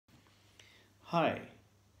Hi,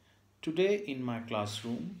 today in my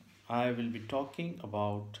classroom I will be talking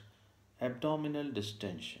about abdominal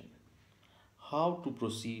distension, how to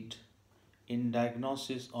proceed in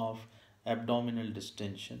diagnosis of abdominal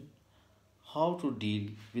distension, how to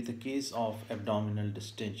deal with a case of abdominal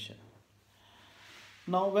distension.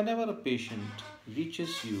 Now, whenever a patient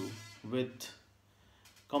reaches you with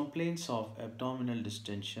complaints of abdominal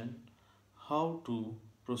distension, how to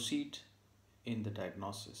proceed in the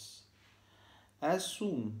diagnosis. As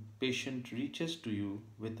soon patient reaches to you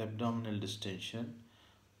with abdominal distension,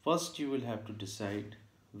 first you will have to decide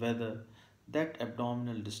whether that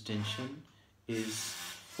abdominal distension is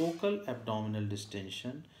focal abdominal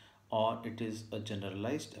distension or it is a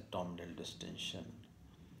generalized abdominal distension.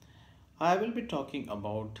 I will be talking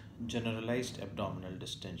about generalized abdominal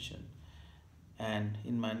distension, and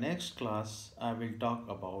in my next class I will talk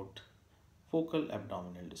about focal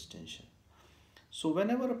abdominal distension. So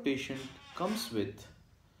whenever a patient comes with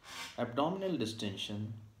abdominal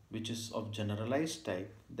distension which is of generalized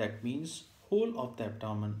type, that means whole of the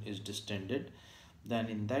abdomen is distended, then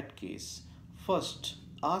in that case first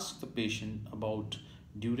ask the patient about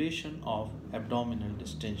duration of abdominal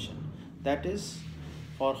distension, that is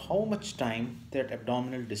for how much time that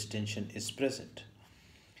abdominal distension is present.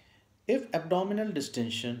 If abdominal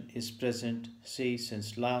distension is present, say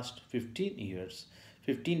since last 15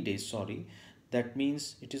 days, that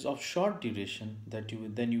means it is of short duration, that you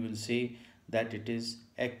will say that it is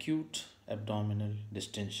acute abdominal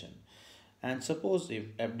distension. And suppose if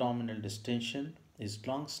abdominal distension is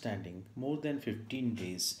long standing, more than 15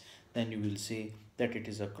 days, then you will say that it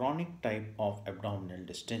is a chronic type of abdominal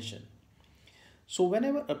distension. So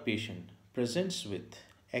whenever a patient presents with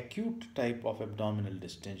acute type of abdominal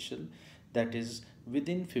distension, that is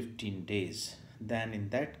within 15 days, then in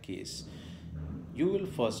that case you will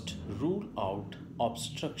first rule out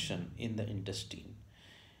obstruction in the intestine.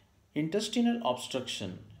 Intestinal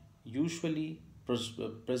obstruction usually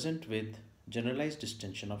present with generalized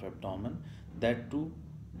distension of abdomen, that too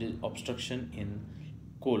the obstruction in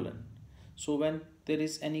colon. So when there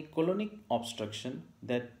is any colonic obstruction,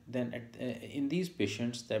 that then in these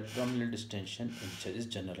patients the abdominal distension is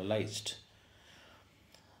generalized.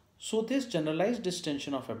 So this generalized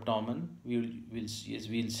distension of abdomen,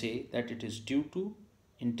 we'll say that it is due to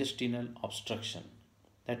intestinal obstruction,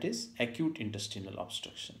 that is acute intestinal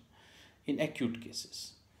obstruction in acute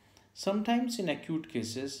cases. Sometimes in acute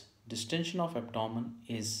cases, distension of abdomen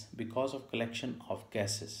is because of collection of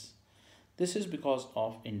gases. This is because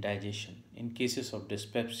of indigestion. In cases of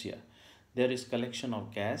dyspepsia, there is collection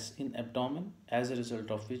of gas in abdomen, as a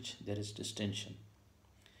result of which there is distension.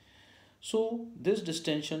 So this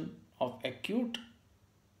distension of acute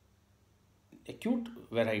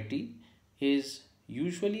variety is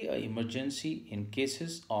usually an emergency in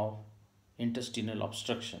cases of intestinal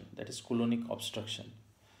obstruction, that is colonic obstruction.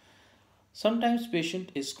 Sometimes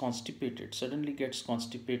patient is constipated, suddenly gets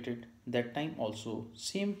constipated, that time also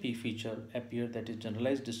same P feature appear, that is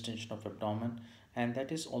generalized distension of abdomen, and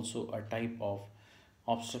that is also a type of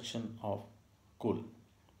obstruction of colon.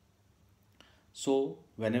 So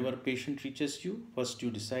whenever patient reaches you, first you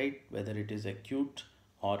decide whether it is acute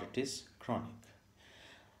or it is chronic.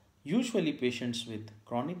 Usually patients with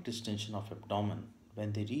chronic distension of abdomen,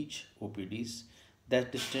 when they reach OPDs,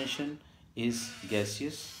 that distension is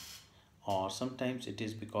gaseous, or sometimes it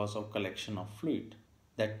is because of collection of fluid.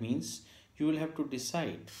 That means you will have to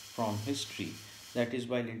decide from history, that is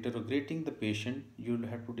while interrogating the patient you will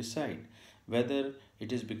have to decide whether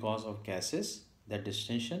it is because of gases, that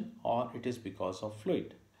distension, or it is because of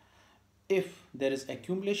fluid. If there is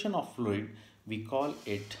accumulation of fluid, we call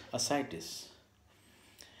it ascites.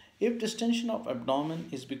 If distension of abdomen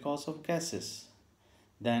is because of gases,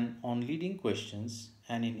 then on leading questions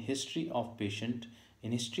and in history of patient,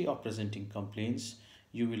 in history of presenting complaints,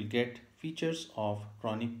 you will get features of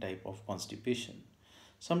chronic type of constipation.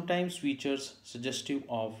 Sometimes features suggestive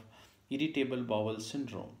of irritable bowel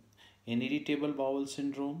syndrome. In irritable bowel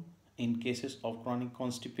syndrome, in cases of chronic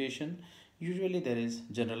constipation, usually there is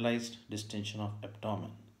generalized distension of abdomen.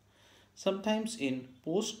 Sometimes in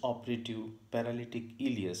post-operative paralytic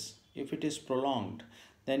ileus, if it is prolonged,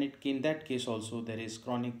 then in that case also there is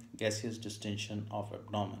chronic gaseous distension of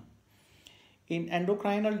abdomen. In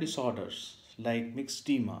endocrinal disorders like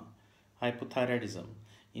myxedema, hypothyroidism,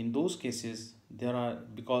 in those cases there are,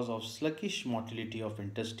 because of sluggish motility of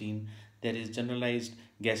intestine, there is generalized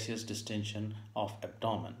gaseous distension of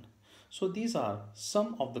abdomen. So these are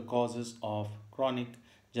some of the causes of chronic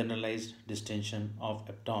generalized distension of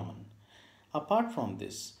abdomen. Apart from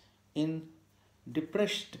this, in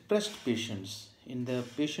depressed patients, in the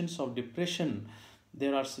patients of depression,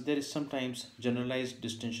 There is sometimes generalized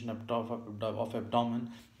distension of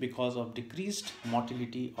abdomen because of decreased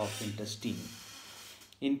motility of intestine.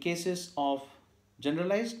 In cases of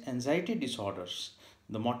generalized anxiety disorders,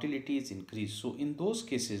 the motility is increased. So, in those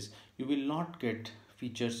cases, you will not get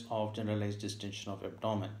features of generalized distension of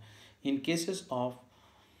abdomen. In cases of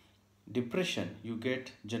depression, you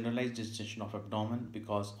get generalized distension of abdomen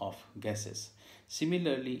because of gases.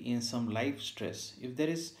 Similarly, in some life stress, if there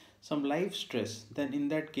is some life stress, then in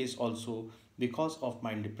that case also, because of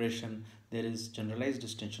mild depression, there is generalized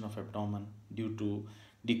distension of abdomen due to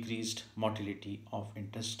decreased motility of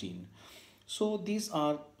intestine. So these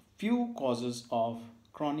are few causes of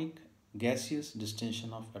chronic gaseous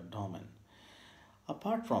distension of abdomen.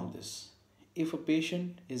 Apart from this, if a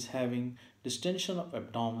patient is having distension of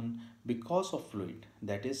abdomen because of fluid,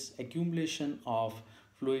 that is accumulation of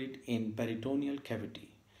fluid in peritoneal cavity,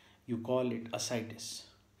 you call it ascites.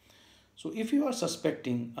 So if you are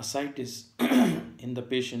suspecting ascites in the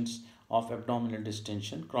patients of abdominal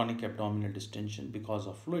distension, chronic abdominal distension because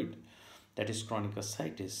of fluid, that is chronic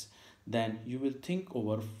ascites, then you will think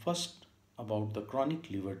over first about the chronic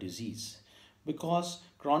liver disease, because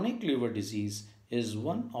chronic liver disease is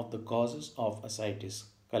one of the causes of ascites,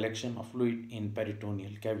 collection of fluid in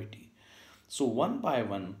peritoneal cavity. So one,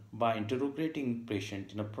 by interrogating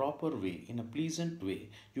patient in a proper way, in a pleasant way,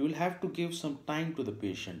 you will have to give some time to the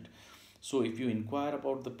patient. So if you inquire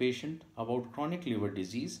about the patient about chronic liver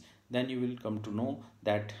disease, then you will come to know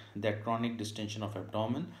that chronic distension of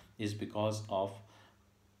abdomen is because of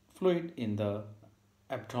fluid in the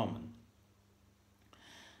abdomen.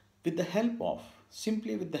 With the help of,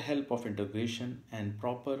 simply with the help of integration and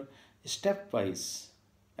proper stepwise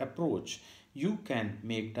approach, you can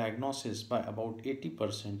make diagnosis by about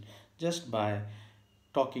 80% just by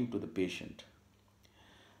talking to the patient.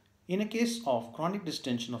 In a case of chronic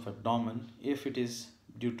distension of abdomen, if it is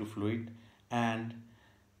due to fluid and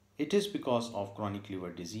it is because of chronic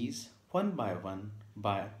liver disease, one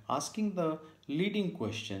by asking the leading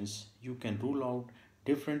questions, you can rule out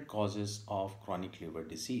different causes of chronic liver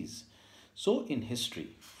disease. So in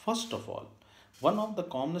history, first of all, one of the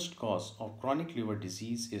commonest cause of chronic liver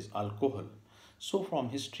disease is alcohol. So from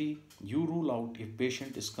history, you rule out if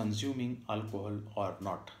patient is consuming alcohol or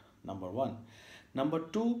not. Number one. Number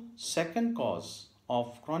two, second cause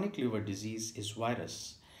of chronic liver disease is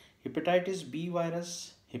virus. Hepatitis B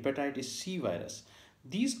virus, hepatitis C virus.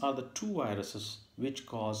 These are the two viruses which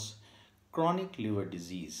cause chronic liver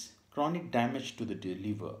disease, chronic damage to the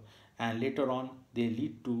liver, and later on they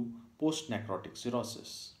lead to post-necrotic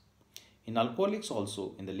cirrhosis. In alcoholics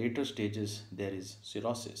also, in the later stages, there is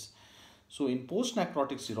cirrhosis. So in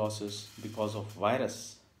post-necrotic cirrhosis, because of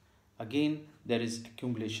virus, again there is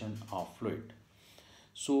accumulation of fluid.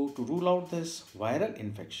 So to rule out this viral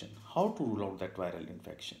infection, how to rule out that viral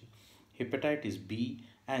infection? Hepatitis B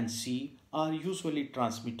and C are usually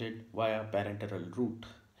transmitted via parenteral route.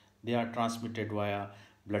 They are transmitted via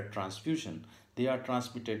blood transfusion. They are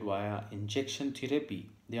transmitted via injection therapy.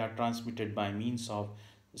 They are transmitted by means of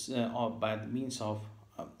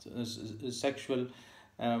sexual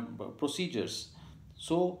procedures.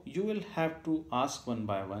 So you will have to ask one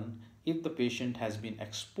by one if the patient has been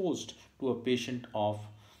exposed to a patient of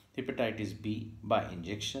hepatitis B by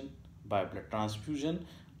injection, by blood transfusion,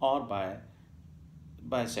 or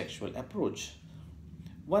by sexual approach.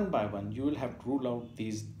 One by one, you will have to rule out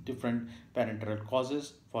these different parenteral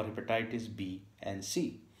causes for hepatitis B and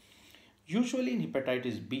C. Usually in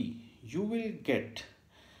hepatitis B, you will get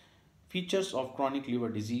features of chronic liver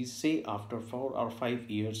disease, say after 4 or 5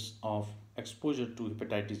 years of exposure to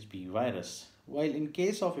hepatitis B virus. While in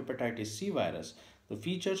case of hepatitis C virus, the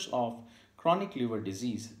features of chronic liver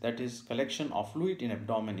disease, that is collection of fluid in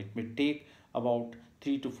abdomen, it may take about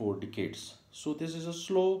 3 to 4 decades. So this is a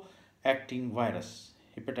slow acting virus,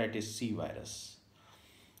 hepatitis C virus.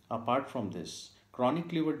 Apart from this,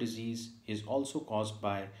 chronic liver disease is also caused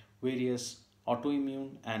by various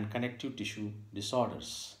autoimmune and connective tissue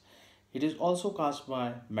disorders. It is also caused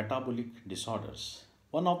by metabolic disorders.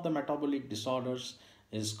 One of the metabolic disorders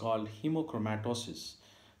is called hemochromatosis.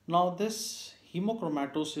 Now this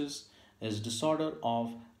hemochromatosis is disorder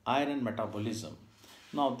of iron metabolism.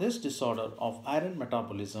 Now this disorder of iron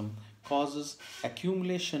metabolism causes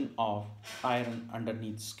accumulation of iron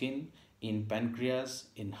underneath skin, in pancreas,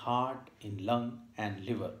 in heart, in lung and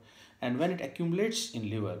liver. And when it accumulates in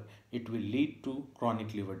liver, it will lead to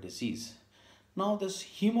chronic liver disease. Now this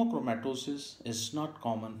hemochromatosis is not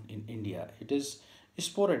common in India. It is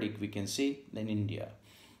sporadic, we can say, in India.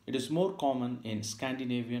 It is more common in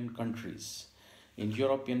Scandinavian countries, in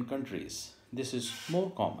European countries. This is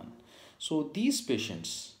more common. So these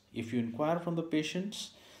patients, If you inquire from the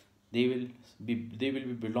patients, they will be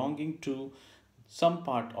belonging to some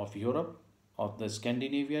part of Europe, of the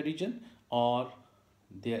Scandinavia region, or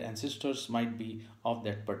their ancestors might be of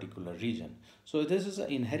that particular region. So this is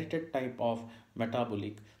an inherited type of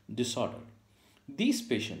metabolic disorder. These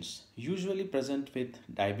patients usually present with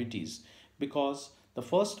diabetes because the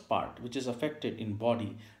first part which is affected in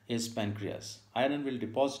body is pancreas. Iron will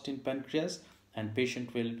deposit in pancreas and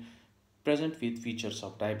patient will present with features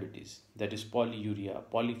of diabetes, that is polyuria,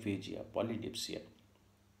 polyphagia, polydipsia.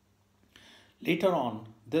 Later on,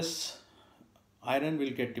 this iron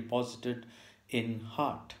will get deposited in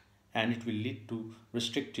heart and it will lead to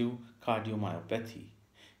restrictive cardiomyopathy.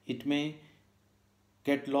 It may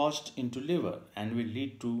get lodged into liver and will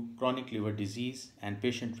lead to chronic liver disease, and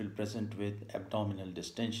patient will present with abdominal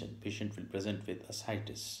distension, patient will present with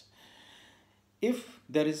ascites. If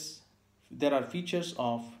there are features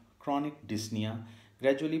of chronic dyspnea,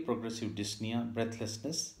 gradually progressive dyspnea,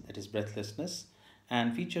 breathlessness, that is breathlessness,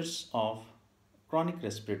 and features of chronic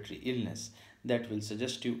respiratory illness that will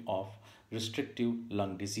suggest you of restrictive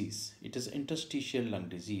lung disease. It is interstitial lung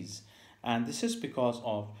disease, and this is because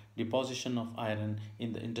of deposition of iron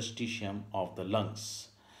in the interstitium of the lungs.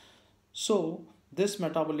 So, this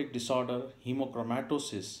metabolic disorder,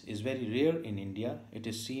 hemochromatosis, is very rare in India. It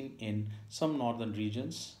is seen in some northern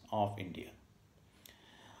regions of India.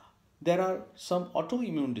 There are some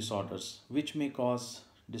autoimmune disorders which may cause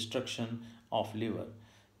destruction of liver.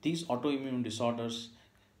 These autoimmune disorders,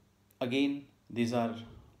 again, these are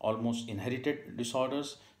almost inherited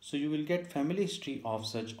disorders, so you will get family history of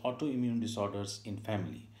such autoimmune disorders in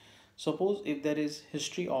family. Suppose if there is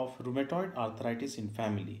history of rheumatoid arthritis in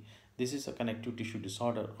family, this is a connective tissue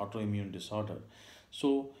disorder, autoimmune disorder.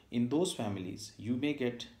 So in those families, you may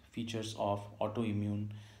get features of autoimmune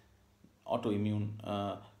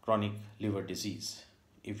chronic liver disease.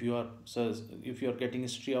 If you are getting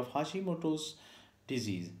history of Hashimoto's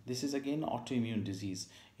disease, this is again autoimmune disease.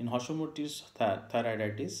 In Hashimoto's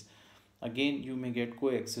thyroiditis, again you may get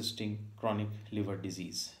coexisting chronic liver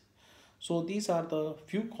disease. So these are the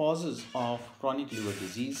few causes of chronic liver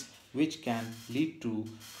disease which can lead to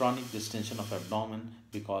chronic distension of abdomen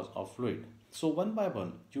because of fluid. So one by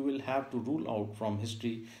one you will have to rule out from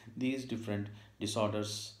history these different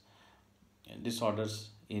disorders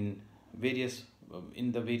in various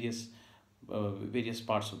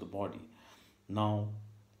parts of the body. Now,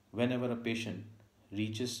 whenever a patient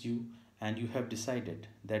reaches you and you have decided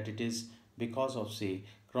that it is because of, say,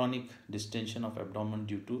 chronic distension of abdomen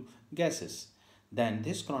due to gases, then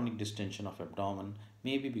this chronic distension of abdomen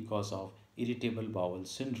may be because of irritable bowel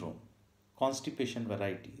syndrome. Constipation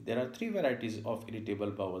variety. There are three varieties of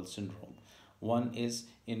irritable bowel syndrome. One is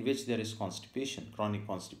in which there is constipation, chronic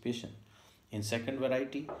constipation. In second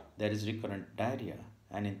variety, there is recurrent diarrhea.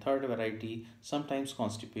 And in third variety, sometimes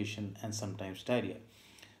constipation and sometimes diarrhea.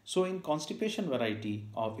 So in constipation variety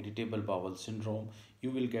of irritable bowel syndrome, you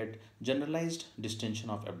will get generalized distension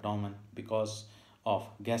of abdomen because of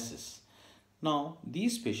gases. Now,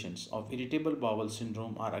 these patients of irritable bowel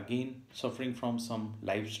syndrome are again suffering from some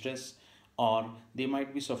life stress, or they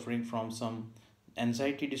might be suffering from some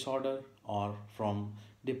anxiety disorder or from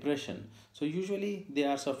depression. So usually they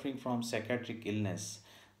are suffering from psychiatric illness.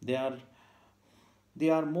 They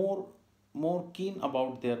are more keen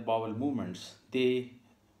about their bowel movements. They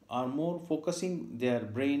are more focusing their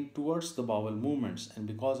brain towards the bowel movements, and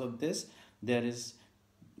because of this there is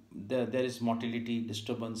motility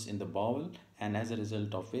disturbance in the bowel, and as a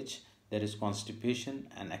result of which there is constipation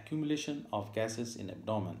and accumulation of gases in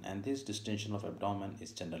abdomen, and this distension of abdomen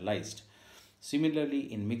is generalized.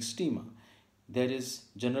 Similarly, in myxedema, there is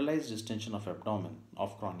generalized distension of abdomen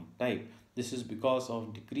of chronic type. This is because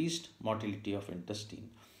of decreased motility of intestine.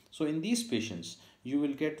 So in these patients, you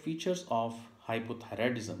will get features of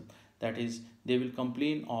hypothyroidism, that is, they will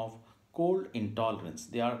complain of cold intolerance.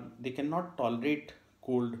 They cannot tolerate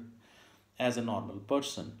cold as a normal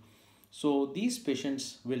person. So these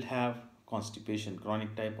patients will have constipation,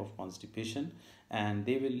 chronic type of constipation, and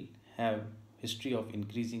they will have history of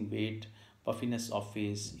increasing weight, puffiness of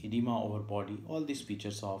face, edema over body, all these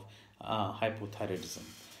features of hypothyroidism.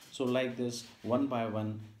 So like this, one by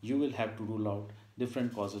one, you will have to rule out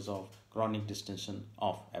different causes of chronic distension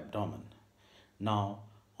of abdomen. Now,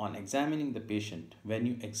 on examining the patient, when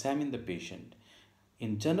you examine the patient,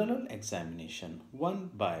 in general examination, one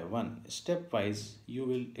by one, stepwise, you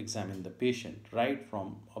will examine the patient right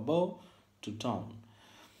from above to down.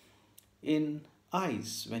 In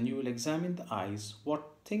eyes, when you will examine the eyes, what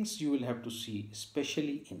things you will have to see,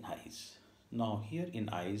 especially in eyes. Now, here in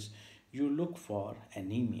eyes, you look for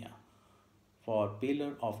anemia, for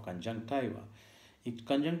pallor of conjunctiva. If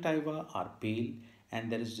conjunctiva are pale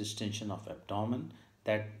and there is distension of abdomen,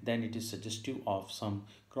 then it is suggestive of some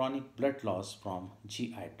chronic blood loss from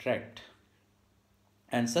GI tract.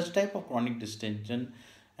 And such type of chronic distension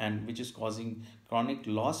and which is causing chronic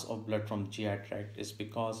loss of blood from GI tract is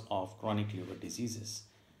because of chronic liver diseases.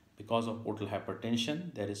 Because of portal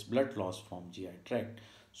hypertension, there is blood loss from GI tract.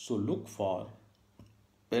 So look for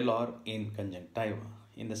pallor in conjunctiva.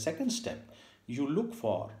 In the second step, you look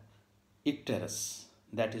for icterus,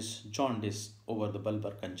 that is jaundice over the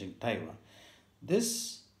bulbar conjunctiva.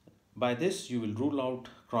 This, by this you will rule out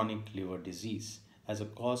chronic liver disease as a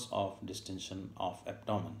cause of distension of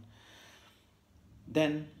abdomen.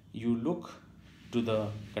 Then you look to the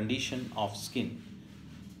condition of skin.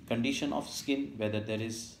 Condition of skin, whether there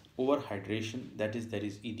is overhydration, that is there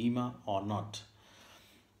is edema or not.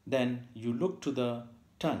 Then you look to the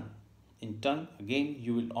tongue. In tongue, again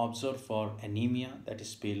you will observe for anemia, that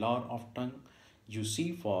is pallor of tongue. You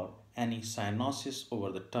see for any cyanosis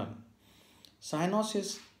over the tongue.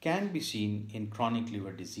 Cyanosis can be seen in chronic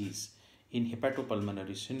liver disease, in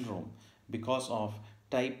hepatopulmonary syndrome. Because of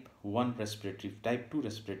type 2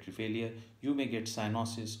 respiratory failure, you may get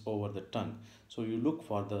cyanosis over the tongue. So you look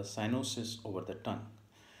for the cyanosis over the tongue.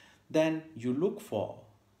 Then you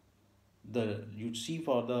see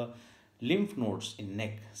for the lymph nodes in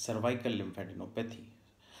neck, cervical lymphadenopathy.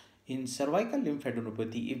 In cervical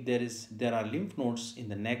lymphadenopathy, if there are lymph nodes in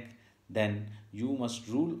the neck, then you must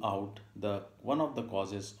rule out one of the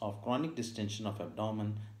causes of chronic distension of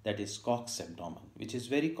abdomen, that is Cox's abdomen, which is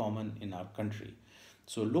very common in our country.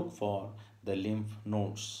 So look for the lymph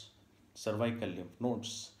nodes, cervical lymph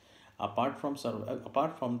nodes. Apart from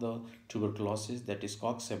the tuberculosis, that is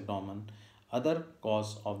Cox's abdomen, other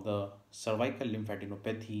cause of the cervical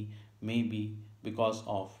lymphadenopathy may be because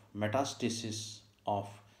of metastasis of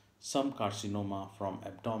some carcinoma from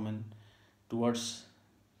abdomen towards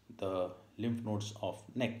the lymph nodes of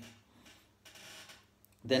neck.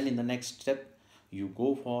 Then in the next step, you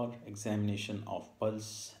go for examination of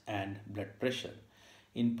pulse and blood pressure.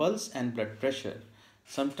 In pulse and blood pressure,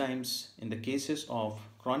 sometimes in the cases of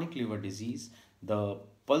chronic liver disease, the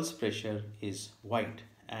pulse pressure is white,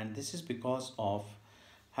 and this is because of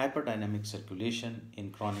hyperdynamic circulation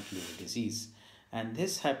in chronic liver disease. And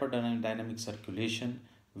this hyperdynamic circulation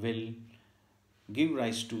will give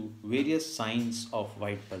rise to various signs of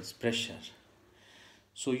white pulse pressure.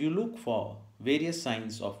 So you look for various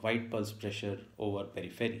signs of white pulse pressure over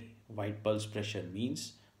periphery. White pulse pressure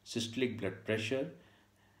means systolic blood pressure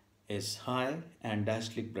is high and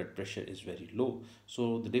diastolic blood pressure is very low.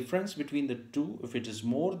 So the difference between the two, if it is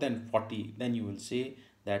more than 40, then you will say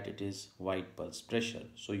that it is white pulse pressure.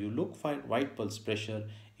 So you look for white pulse pressure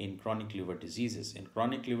in chronic liver diseases. In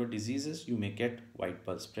chronic liver diseases, you may get white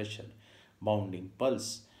pulse pressure. Bounding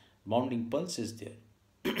pulse is there.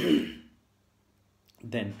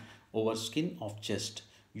 Then over skin of chest,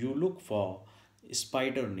 you look for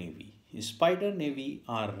spider nevi. Spider nevi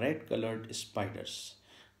are red colored spiders.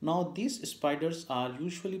 Now these spiders are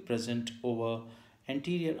usually present over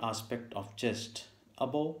anterior aspect of chest,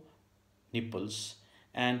 above nipples,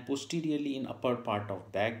 and posteriorly in upper part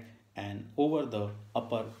of back and over the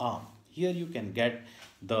upper arm. Here you can get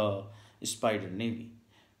the spider nevi.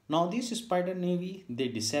 Now these spider nevi, they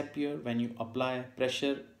disappear when you apply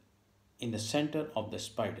pressure in the center of the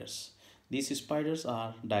spiders. These spiders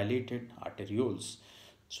are dilated arterioles.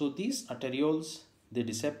 So these arterioles, they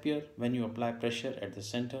disappear when you apply pressure at the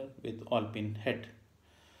center with all-pin head.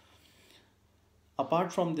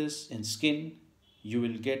 Apart from this, in skin, you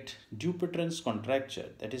will get Dupuytren's contracture,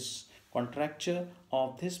 that is contracture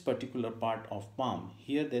of this particular part of palm.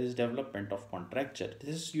 Here there is development of contracture.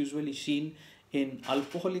 This is usually seen in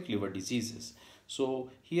alcoholic liver diseases. So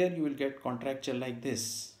here you will get contracture like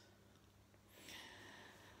this.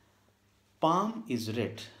 Palm is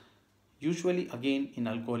red. Usually again in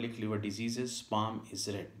alcoholic liver diseases, palm is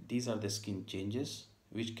red. These are the skin changes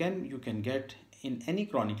which you can get in any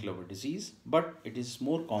chronic liver disease, but it is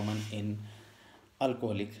more common in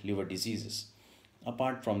alcoholic liver diseases.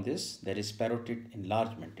 Apart from this, there is parotid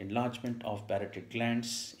enlargement of parotid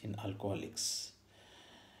glands in alcoholics.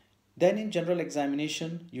 Then in general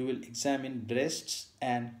examination, you will examine breasts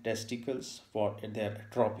and testicles for their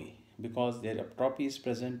atrophy, because their atrophy is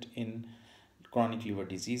present in chronic liver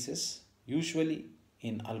diseases, usually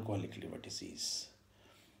in alcoholic liver disease.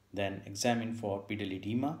 Then examine for pedal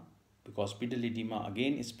edema, because pedal edema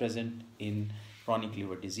again is present in chronic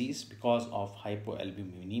liver disease because of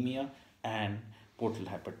hypoalbuminemia and portal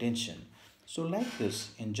hypertension. So like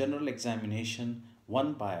this, in general examination,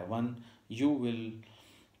 one by one, you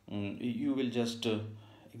will just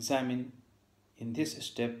examine in this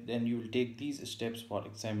step, then you will take these steps for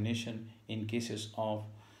examination in cases of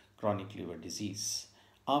chronic liver disease.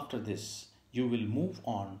 After this, you will move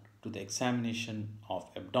on to the examination of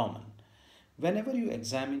abdomen. Whenever you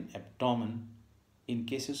examine abdomen in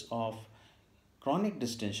cases of chronic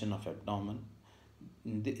distension of abdomen,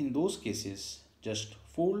 in those cases, just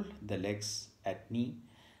fold the legs at knee,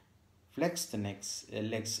 flex the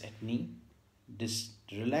legs at knee,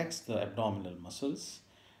 relax the abdominal muscles,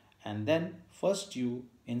 and then first you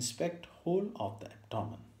inspect whole of the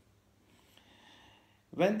abdomen.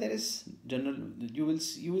 When there is you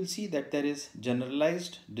will see that there is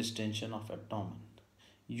generalized distension of abdomen.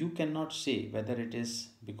 You cannot say whether it is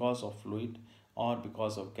because of fluid or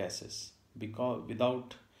because of gases,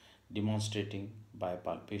 without demonstrating by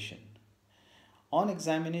palpation. On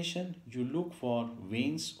examination, you look for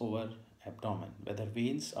veins over abdomen, whether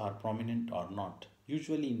veins are prominent or not.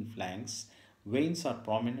 Usually in flanks, veins are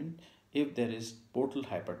prominent if there is portal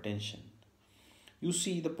hypertension. You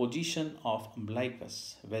see the position of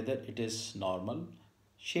umbilicus, whether it is normal,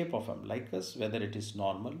 shape of umbilicus, whether it is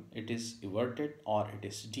normal, it is everted or it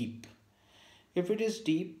is deep. If it is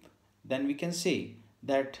deep, then we can say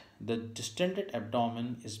that the distended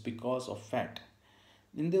abdomen is because of fat.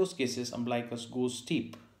 In those cases, umbilicus goes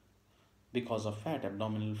deep because of fat,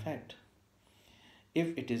 abdominal fat.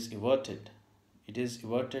 If it is everted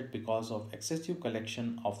because of excessive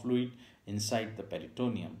collection of fluid inside the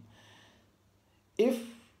peritoneum. If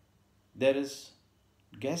there is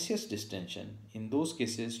gaseous distension, in those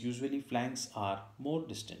cases usually flanks are more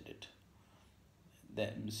distended.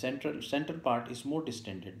 The central part is more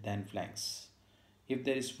distended than flanks. If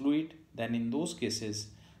there is fluid, then in those cases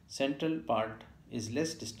central part is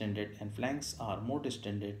less distended and flanks are more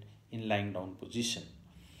distended in lying down position.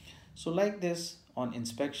 So like this, on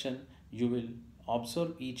inspection you will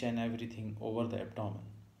observe each and everything over the abdomen.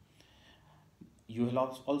 You will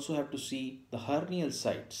also have to see the hernial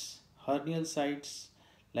sites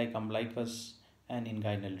like umbilicus and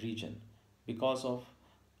inguinal region. Because of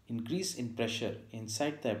increase in pressure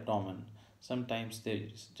inside the abdomen, sometimes there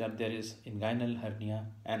is inguinal hernia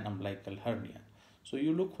and umbilical hernia. So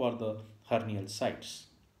you look for the hernial sites.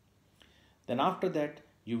 Then after that,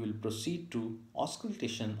 you will proceed to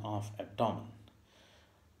auscultation of abdomen.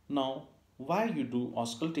 Now, why you do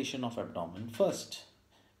auscultation of abdomen first?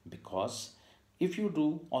 Because if you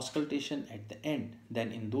do auscultation at the end,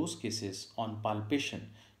 then in those cases on palpation,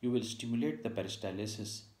 you will stimulate the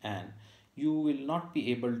peristalsis and you will not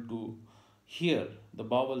be able to hear the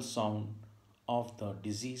bowel sound of the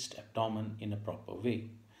diseased abdomen in a proper way.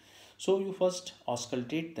 So you first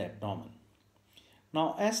auscultate the abdomen.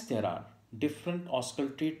 Now, as there are different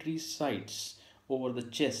auscultatory sites over the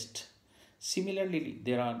chest, similarly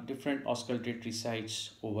there are different auscultatory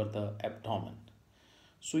sites over the abdomen.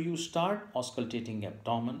 So you start auscultating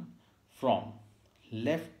abdomen from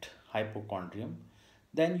left hypochondrium,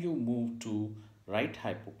 then you move to right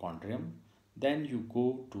hypochondrium, then you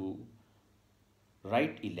go to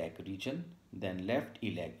right iliac region, then left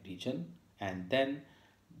iliac region, and then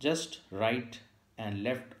just right and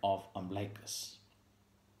left of umbilicus.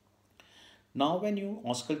 Now when you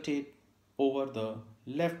auscultate over the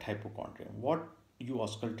left hypochondrium, what you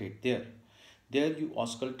auscultate there? There you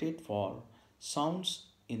auscultate for sounds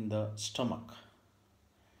in the stomach.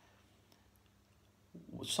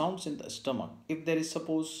 Sounds in the stomach. If there is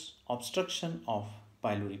suppose obstruction of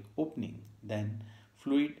pyloric opening, then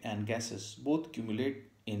fluid and gases both accumulate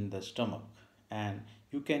in the stomach and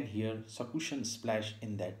you can hear succussion splash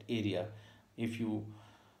in that area. If you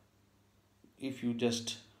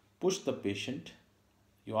just push the patient,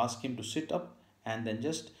 you ask him to sit up and then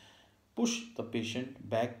just push the patient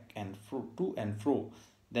back and to and fro,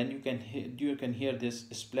 then you can hear this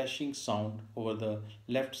splashing sound over the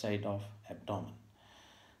left side of abdomen.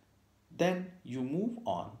 Then you move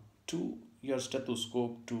on to your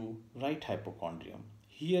stethoscope to right hypochondrium.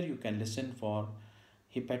 Here you can listen for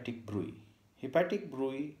hepatic bruit. Hepatic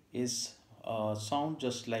bruit is a sound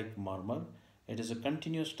just like murmur. It is a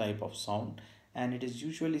continuous type of sound and it is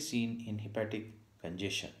usually seen in hepatic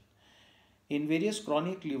congestion. In various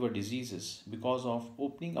chronic liver diseases, because of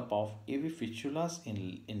opening up of AV fistulas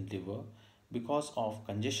in liver, because of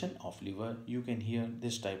congestion of liver, you can hear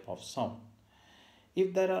this type of sound.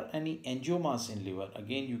 If there are any angiomas in liver,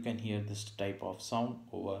 again you can hear this type of sound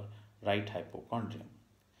over right hypochondrium.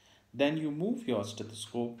 Then you move your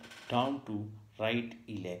stethoscope down to right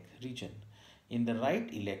iliac region. In the right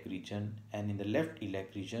iliac region and in the left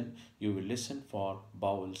iliac region, you will listen for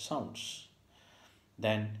bowel sounds.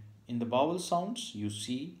 Then in the bowel sounds, you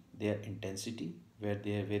see their intensity, where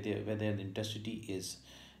the intensity is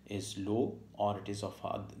is low, or it is of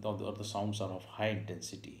or the sounds are of high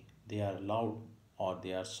intensity, they are loud or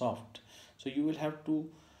they are soft. So you will have to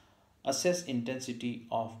assess intensity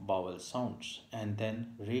of vowel sounds and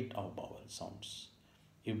then rate of vowel sounds.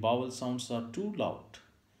 If vowel sounds are too loud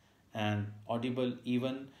and audible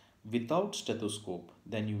even without stethoscope,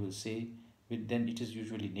 then you will say, then it is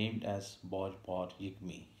usually named as bor bor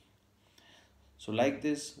yigmi. So like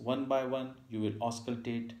this, one by one, you will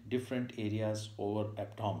auscultate different areas over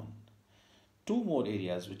abdomen. Two more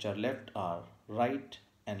areas which are left are right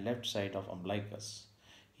and left side of umbilicus.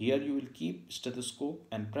 Here you will keep stethoscope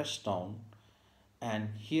and press down, and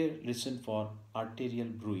here listen for arterial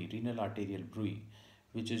bruit, renal arterial bruit,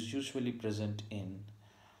 which is usually present in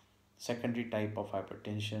secondary type of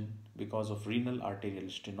hypertension because of renal arterial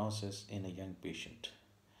stenosis in a young patient.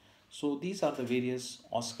 So these are the various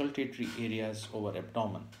auscultatory areas over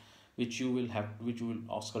abdomen which you will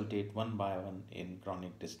auscultate one by one in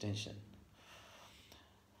chronic distension.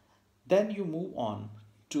 Then you move on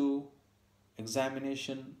to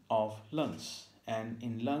examination of lungs, and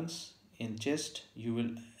in lungs, in chest, you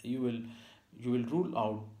will rule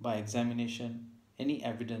out by examination any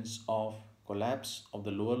evidence of collapse of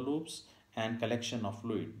the lower lobes and collection of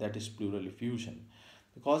fluid, that is pleural effusion,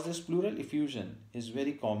 because this pleural effusion is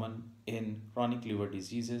very common in chronic liver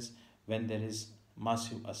diseases when there is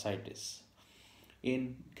massive ascites.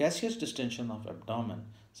 In gaseous distension of abdomen,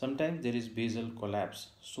 sometimes there is basal collapse.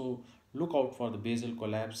 So look out for the basal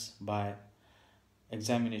collapse by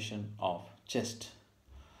examination of chest.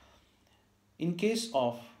 In case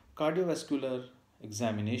of cardiovascular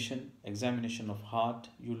examination of heart,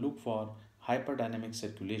 you look for hyperdynamic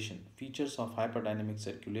circulation, features of hyperdynamic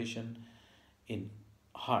circulation in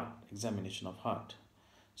heart, examination of heart.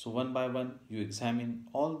 So one by one, you examine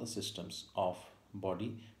all the systems of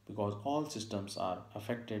body because all systems are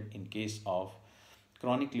affected in case of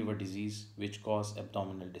chronic liver disease which cause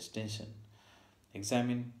abdominal distension.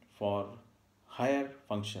 Examine for higher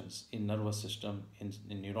functions in nervous system,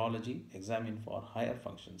 in neurology, examine for higher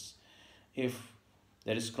functions. If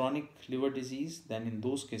there is chronic liver disease, then in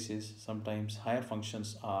those cases, sometimes higher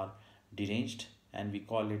functions are deranged and we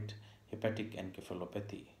call it hepatic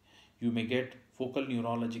encephalopathy. You may get focal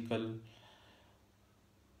neurological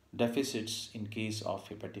deficits in case of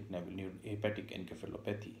hepatic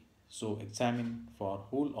encephalopathy. So examine for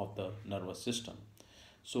whole of the nervous system.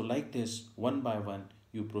 So like this, one by one,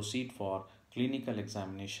 you proceed for clinical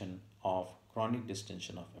examination of chronic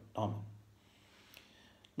distension of abdomen.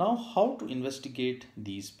 Now, how to investigate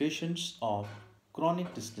these patients of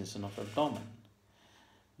chronic distension of abdomen?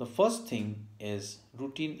 The first thing is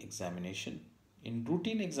routine examination. In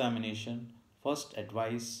routine examination, first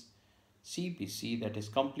advise CBC, that is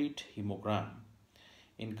complete hemogram.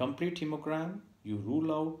 In complete hemogram, you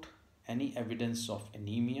rule out any evidence of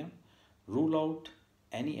anemia, rule out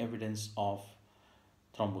any evidence of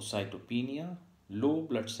thrombocytopenia, low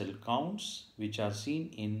blood cell counts which are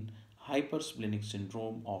seen in hypersplenic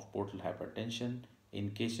syndrome of portal hypertension in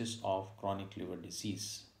cases of chronic liver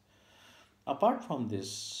disease. Apart from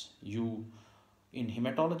this, in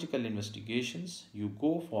hematological investigations, you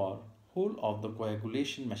go for whole of the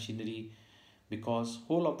coagulation machinery because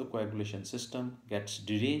whole of the coagulation system gets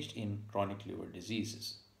deranged in chronic liver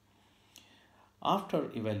diseases. After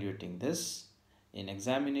evaluating this, in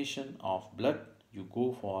examination of blood, you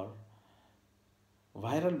go for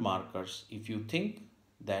viral markers if you think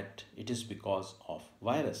that it is because of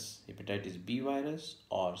virus, hepatitis B virus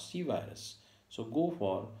or C virus. So go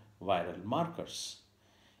for viral markers.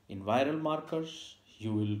 In viral markers,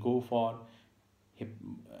 you will go for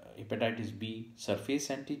hepatitis B surface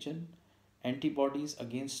antigen, antibodies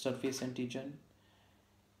against surface antigen,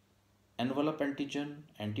 envelope antigen,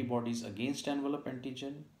 antibodies against envelope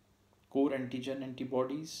antigen, core antigen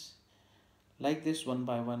antibodies. Like this, one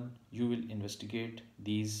by one, you will investigate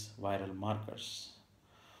these viral markers.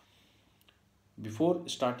 Before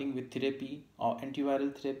starting with therapy or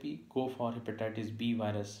antiviral therapy, go for hepatitis B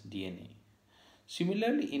virus DNA.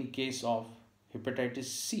 Similarly, in case of hepatitis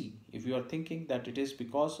C, if you are thinking that it is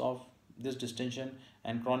because of this distension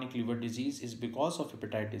and chronic liver disease is because of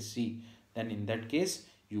hepatitis C, then in that case,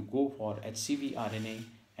 you go for HCV RNA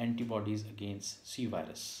antibodies against C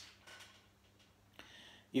virus.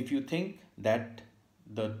 If you think that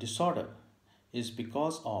the disorder is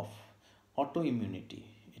because of autoimmunity,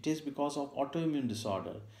 it is because of autoimmune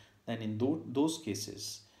disorder, then in those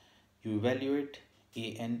cases, you evaluate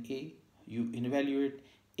ANA, you evaluate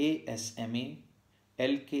ASMA,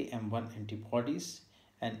 LKM1 antibodies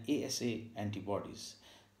and ASA antibodies.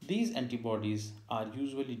 These antibodies are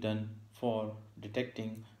usually done for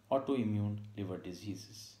detecting autoimmune liver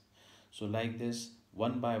diseases. So like this,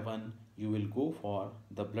 one by one you will go for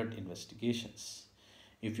the blood investigations.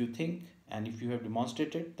 If you think and if you have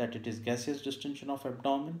demonstrated that it is gaseous distension of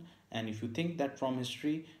abdomen, and if you think that from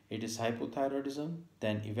history it is hypothyroidism,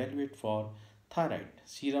 then evaluate for thyroid,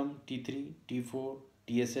 serum T3, T4,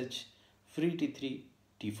 TSH, free T3,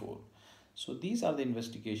 T4. So these are the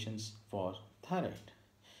investigations for thyroid.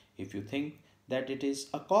 If you think that it is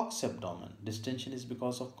a Cox abdomen, distension is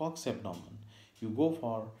because of Cox abdomen, you go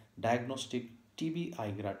for diagnostic TB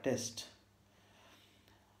IGRA test.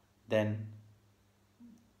 Then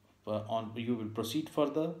you will proceed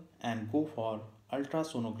further and go for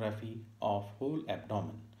ultrasonography of whole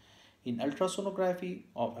abdomen. In ultrasonography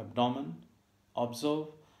of abdomen, observe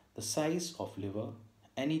the size of liver,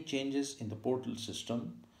 any changes in the portal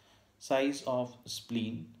system, size of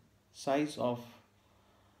spleen, size of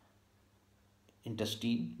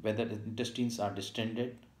intestine, whether the intestines are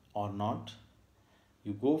distended or not.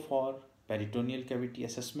 You go for peritoneal cavity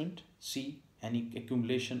assessment, see any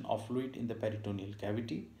accumulation of fluid in the peritoneal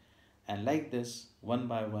cavity, and like this, one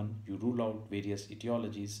by one, you rule out various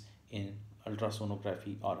etiologies in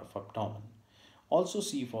ultrasonography or of abdomen. Also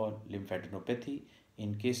see for lymphadenopathy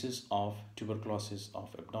in cases of tuberculosis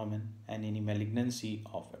of abdomen and any malignancy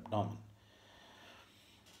of abdomen.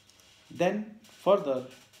 Then further,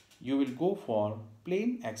 you will go for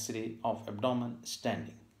plain X-ray of abdomen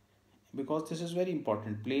standing, because this is very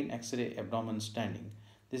important. Plain X-ray abdomen standing,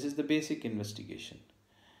 this is the basic investigation.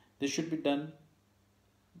 This should be done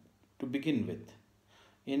to begin with.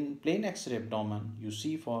 In plain X-ray abdomen, you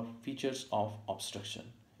see for features of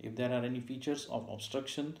obstruction. If there are any features of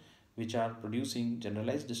obstruction which are producing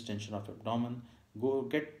generalized distension of abdomen, go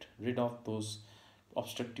get rid of those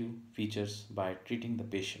obstructive features by treating the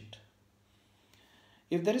patient.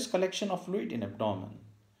 If there is collection of fluid in abdomen,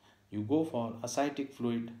 you go for ascitic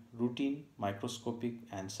fluid, routine, microscopic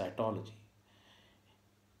and cytology.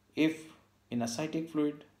 If in ascitic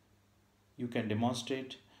fluid you can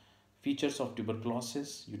demonstrate features of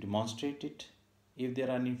tuberculosis, you demonstrate it. If there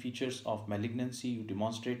are any features of malignancy, you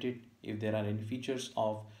demonstrate it. If there are any features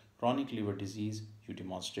of chronic liver disease, you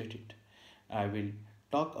demonstrate it. I will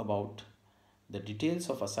talk about the details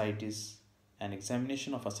of ascites and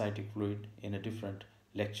examination of ascitic fluid in a different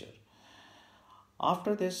lecture.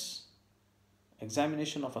 After this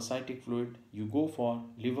examination of ascitic fluid, you go for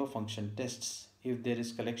liver function tests. If there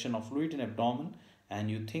is collection of fluid in abdomen and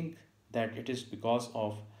you think that it is because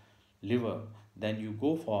of liver, then you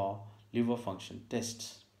go for liver function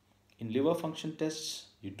tests. In liver function tests,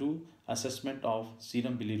 you do assessment of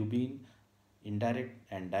serum bilirubin, indirect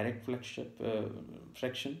and direct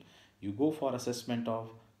fraction. You go for assessment of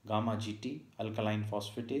gamma GT, alkaline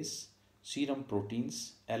phosphatase, serum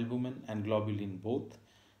proteins, albumin and globulin both,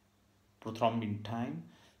 prothrombin time.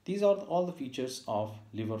 These are all the features of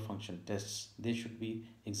liver function tests. They should be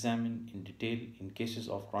examined in detail in cases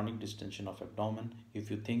of chronic distension of abdomen if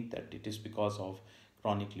you think that it is because of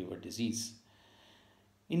chronic liver disease.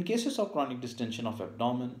 In cases of chronic distension of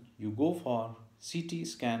abdomen, you go for CT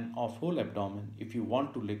scan of whole abdomen if you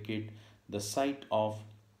want to locate the site of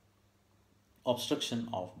obstruction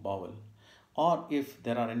of bowel, or if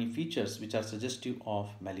there are any features which are suggestive of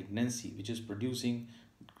malignancy which is producing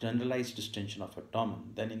generalized distension of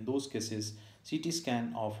abdomen, then in those cases CT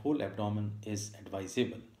scan of whole abdomen is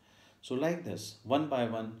advisable. So like this, one by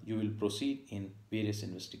one you will proceed in various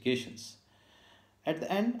investigations. At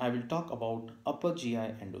the end, I will talk about upper GI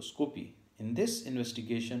endoscopy. In this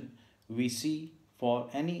investigation, we see for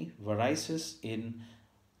any varices in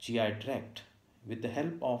GI tract. With the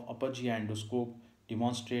help of upper GI endoscope,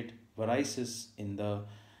 demonstrate varices in the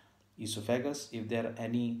esophagus. If there are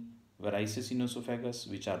any varices in esophagus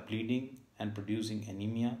which are bleeding and producing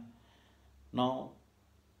anemia. Now,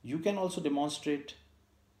 you can also demonstrate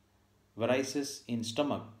varices in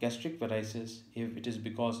stomach, gastric varices, if it is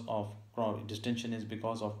because of distension is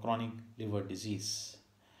because of chronic liver disease.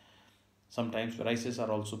 Sometimes varices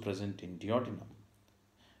are also present in duodenum.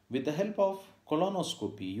 With the help of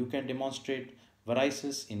colonoscopy, you can demonstrate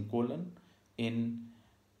varices in colon. In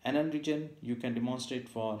anal region, you can demonstrate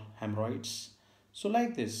for hemorrhoids. So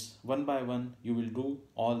like this, one by one, you will do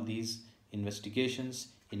all these investigations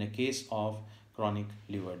in a case of chronic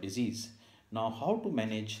liver disease. Now, how to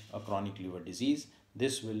manage a chronic liver disease?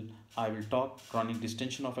 I will talk chronic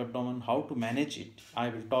distension of abdomen, how to manage it. I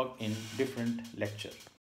will talk in different lecture.